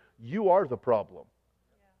order, you are the problem.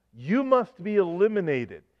 Yeah. You must be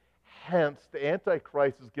eliminated. Hence, the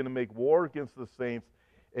Antichrist is going to make war against the saints,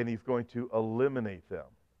 and he's going to eliminate them.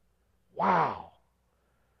 Wow.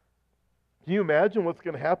 Can you imagine what's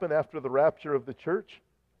going to happen after the rapture of the church?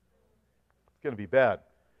 It's going to be bad.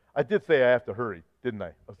 I did say I have to hurry, didn't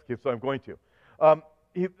I? Okay, so I'm going to.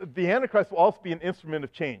 The Antichrist will also be an instrument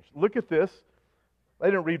of change. Look at this. I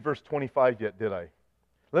didn't read verse 25 yet, did I?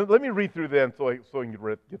 Let me read through then so I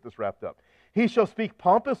can get this wrapped up. He shall speak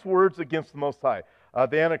pompous words against the Most High.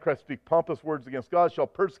 The Antichrist speak pompous words against God, shall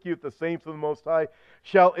persecute the saints of the Most High,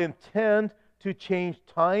 shall intend to change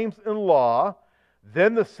times and law.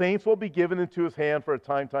 Then the saints will be given into his hand for a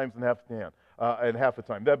time, times, and half a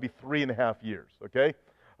time. That'd be 3.5 years, okay?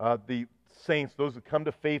 The saints, those who come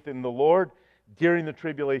to faith in the Lord, during the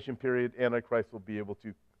tribulation period, Antichrist will be able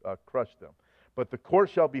to crush them. But the court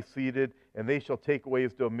shall be seated, and they shall take away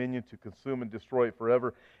his dominion to consume and destroy it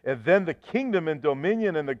forever. And then the kingdom and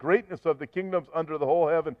dominion and the greatness of the kingdoms under the whole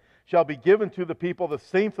heaven shall be given to the people, the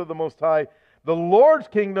saints of the Most High. The Lord's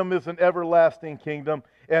kingdom is an everlasting kingdom,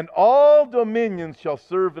 and all dominions shall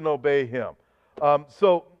serve and obey him.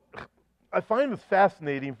 So I find this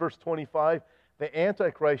fascinating, verse 25, the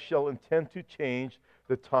Antichrist shall intend to change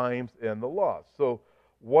the times and the laws. So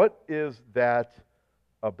what is that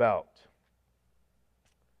about?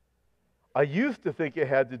 I used to think it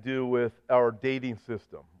had to do with our dating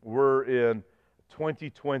system. We're in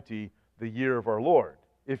 2020, the year of our Lord,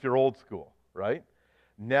 if you're old school, right?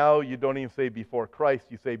 Now you don't even say before Christ,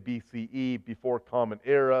 you say BCE, before Common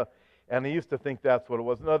Era. And I used to think that's what it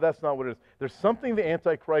was. No, that's not what it is. There's something the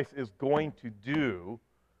Antichrist is going to do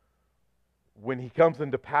when he comes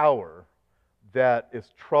into power that is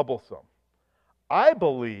troublesome. I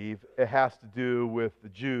believe it has to do with the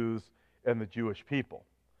Jews and the Jewish people.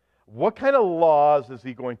 What kind of laws is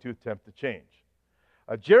he going to attempt to change?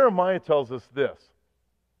 Jeremiah tells us this.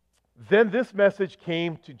 Then this message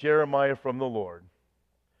came to Jeremiah from the Lord.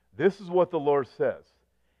 This is what the Lord says.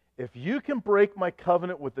 If you can break my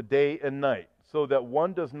covenant with the day and night, so that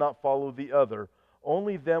one does not follow the other,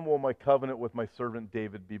 only then will my covenant with my servant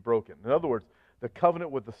David be broken. In other words, the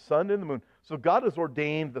covenant with the sun and the moon. So God has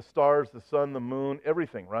ordained the stars, the sun, the moon,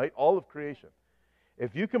 everything, right? All of creation.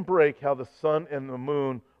 If you can break how the sun and the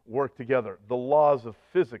moon work together, the laws of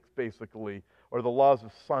physics, basically, or the laws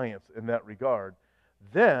of science in that regard,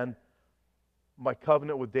 then my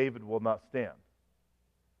covenant with David will not stand.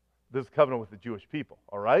 This covenant with the Jewish people,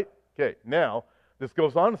 all right? Okay, now, this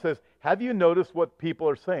goes on and says, have you noticed what people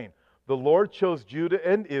are saying? The Lord chose Judah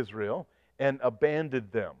and Israel and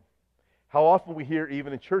abandoned them. How often we hear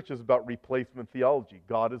even in churches about replacement theology.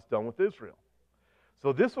 God is done with Israel.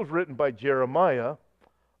 So this was written by Jeremiah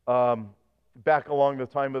back along the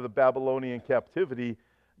time of the Babylonian captivity.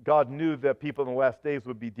 God knew that people in the last days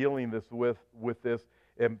would be dealing with this,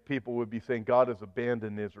 and people would be saying, God has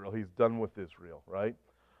abandoned Israel. He's done with Israel, right?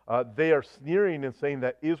 They are sneering and saying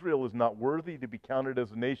that Israel is not worthy to be counted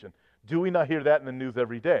as a nation. Do we not hear that in the news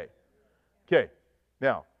every day? Okay,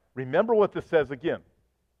 now, remember what this says again.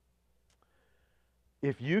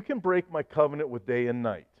 If you can break my covenant with day and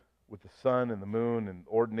night, with the sun and the moon and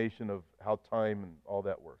ordination of how time and all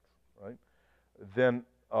that works, right? Then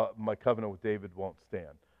my covenant with David won't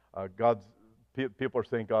stand. People are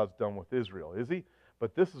saying God's done with Israel. Is he?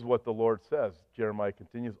 But this is what the Lord says. Jeremiah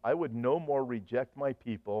continues, I would no more reject my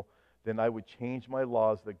people than I would change my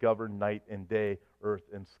laws that govern night and day, earth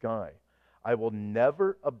and sky. I will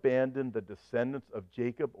never abandon the descendants of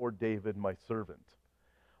Jacob or David, my servant,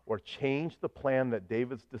 or change the plan that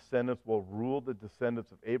David's descendants will rule the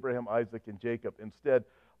descendants of Abraham, Isaac, and Jacob. Instead,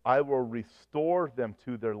 I will restore them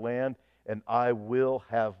to their land, and I will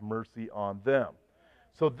have mercy on them.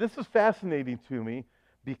 So this is fascinating to me,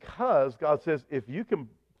 because God says, if you can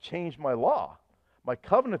change my law, my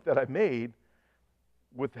covenant that I made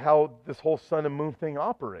with how this whole sun and moon thing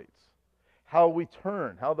operates, how we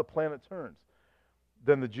turn, how the planet turns,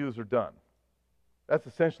 then the Jews are done. That's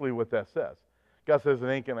essentially what that says. God says it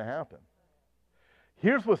ain't going to happen.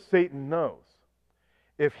 Here's what Satan knows.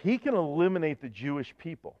 If he can eliminate the Jewish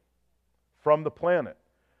people from the planet,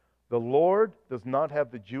 the Lord does not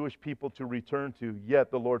have the Jewish people to return to, yet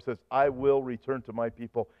the Lord says, I will return to my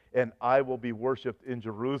people, and I will be worshipped in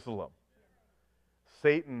Jerusalem.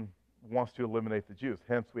 Satan wants to eliminate the Jews.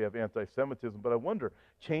 Hence, we have anti-Semitism. But I wonder,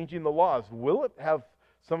 changing the laws, will it have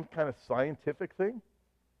some kind of scientific thing?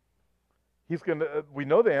 We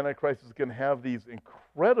know the Antichrist is going to have these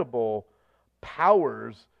incredible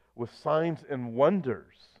powers with signs and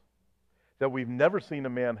wonders that we've never seen a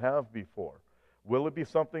man have before. Will it be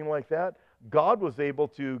something like that? God was able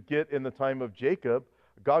to get in the time of Jacob,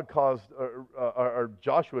 God caused, or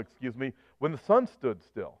Joshua, when the sun stood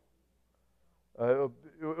still.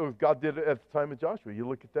 God did it at the time of Joshua. You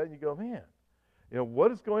look at that and you go, man,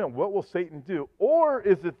 what is going on? What will Satan do? Or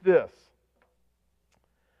is it this?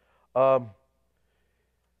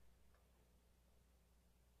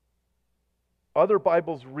 Other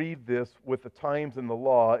Bibles read this with the times and the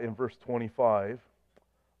law in verse 25.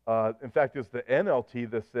 In fact, it's the NLT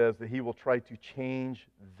that says that he will try to change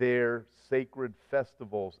their sacred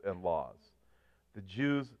festivals and laws. The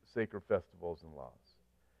Jews' sacred festivals and laws.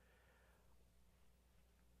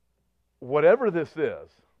 Whatever this is,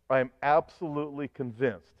 I am absolutely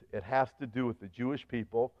convinced it has to do with the Jewish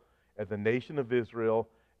people and the nation of Israel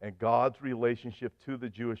and God's relationship to the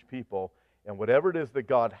Jewish people. And whatever it is that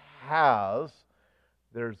God has,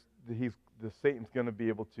 Satan's going to be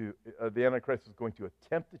able to, the Antichrist is going to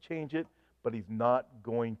attempt to change it, but he's not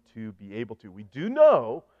going to be able to. We do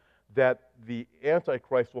know that the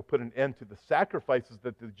Antichrist will put an end to the sacrifices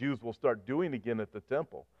that the Jews will start doing again at the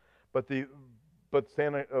temple. But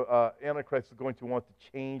Antichrist is going to want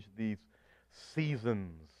to change these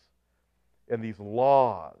seasons and these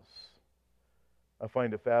laws. I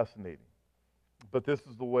find it fascinating. But this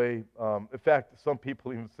is the way, in fact, some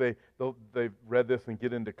people even say they've read this and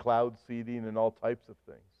get into cloud seeding and all types of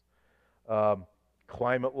things.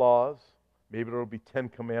 Climate laws. Maybe there will be 10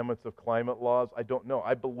 commandments of climate laws. I don't know.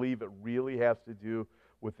 I believe it really has to do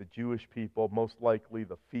with the Jewish people, most likely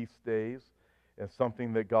the feast days, and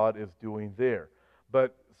something that God is doing there.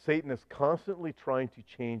 But Satan is constantly trying to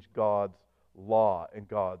change God's law and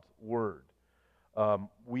God's word.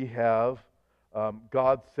 We have,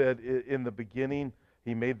 God said in the beginning,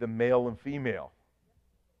 He made them male and female.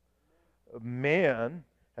 Man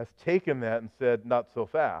has taken that and said, not so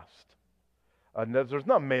fast. There's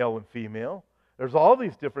not male and female. There's all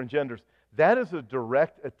these different genders. That is a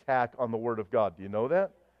direct attack on the Word of God. Do you know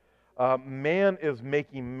that? Man is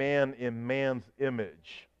making man in man's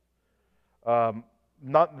image.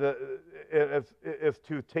 Not as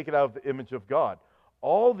to take it out of the image of God.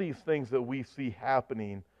 All these things that we see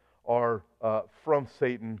happening are from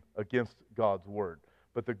Satan against God's Word.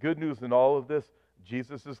 But the good news in all of this,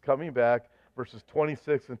 Jesus is coming back. Verses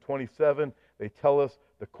 26 and 27, they tell us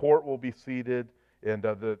the court will be seated and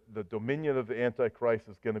the dominion of the Antichrist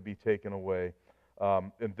is going to be taken away.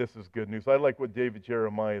 And this is good news. I like what David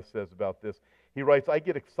Jeremiah says about this. He writes, I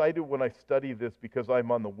get excited when I study this because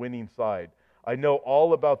I'm on the winning side. I know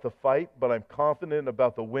all about the fight, but I'm confident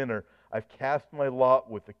about the winner. I've cast my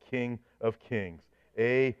lot with the King of Kings.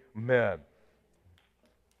 Amen.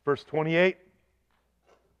 Verse 28.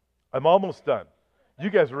 I'm almost done. You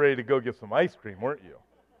guys are ready to go get some ice cream, weren't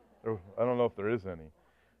you? I don't know if there is any.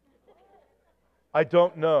 I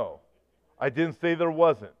don't know. I didn't say there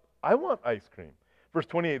wasn't. I want ice cream. Verse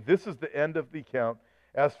 28, this is the end of the account.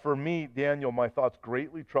 As for me, Daniel, my thoughts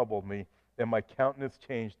greatly troubled me, and my countenance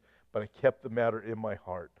changed, but I kept the matter in my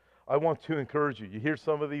heart. I want to encourage you. You hear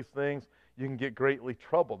some of these things, you can get greatly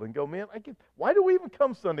troubled and go, man, why do we even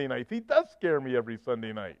come Sunday nights? He does scare me every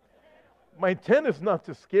Sunday night. My intent is not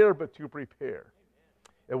to scare, but to prepare.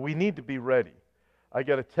 And we need to be ready. I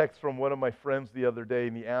got a text from one of my friends the other day,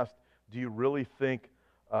 and he asked, do you really think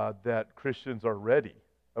that Christians are ready?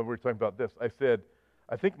 And we were talking about this. I said,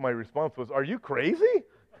 I think my response was, are you crazy?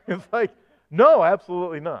 It's like, no,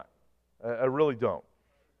 absolutely not. I really don't.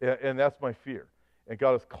 And that's my fear. And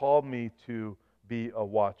God has called me to be a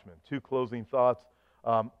watchman. 2 closing thoughts.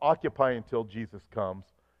 Occupy until Jesus comes.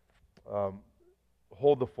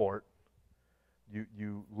 Hold the fort.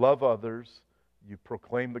 You love others. You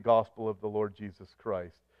proclaim the gospel of the Lord Jesus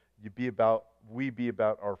Christ. We be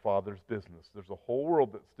about our Father's business. There's a whole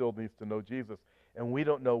world that still needs to know Jesus, and we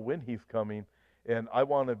don't know when He's coming. And I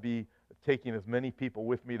want to be taking as many people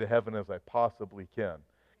with me to heaven as I possibly can,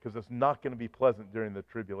 because it's not going to be pleasant during the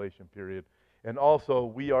tribulation period. And also,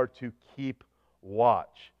 we are to keep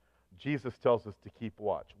watch. Jesus tells us to keep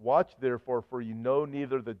watch. Watch, therefore, for you know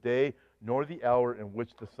neither the day nor the hour in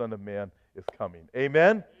which the Son of Man is coming.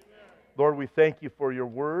 Amen? Lord, we thank you for your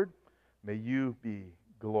word. May you be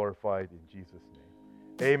glorified in Jesus' name.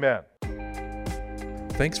 Amen.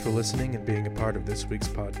 Thanks for listening and being a part of this week's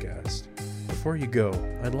podcast. Before you go,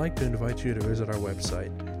 I'd like to invite you to visit our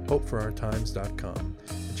website, hopeforourtimes.com,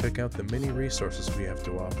 and check out the many resources we have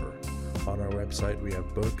to offer. On our website, we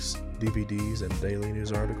have books, DVDs, and daily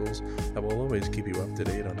news articles that will always keep you up to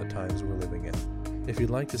date on the times we're living in. If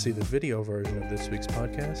you'd like to see the video version of this week's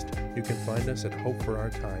podcast, you can find us at Hope for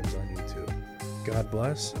Our Times on YouTube. God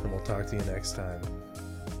bless, and we'll talk to you next time.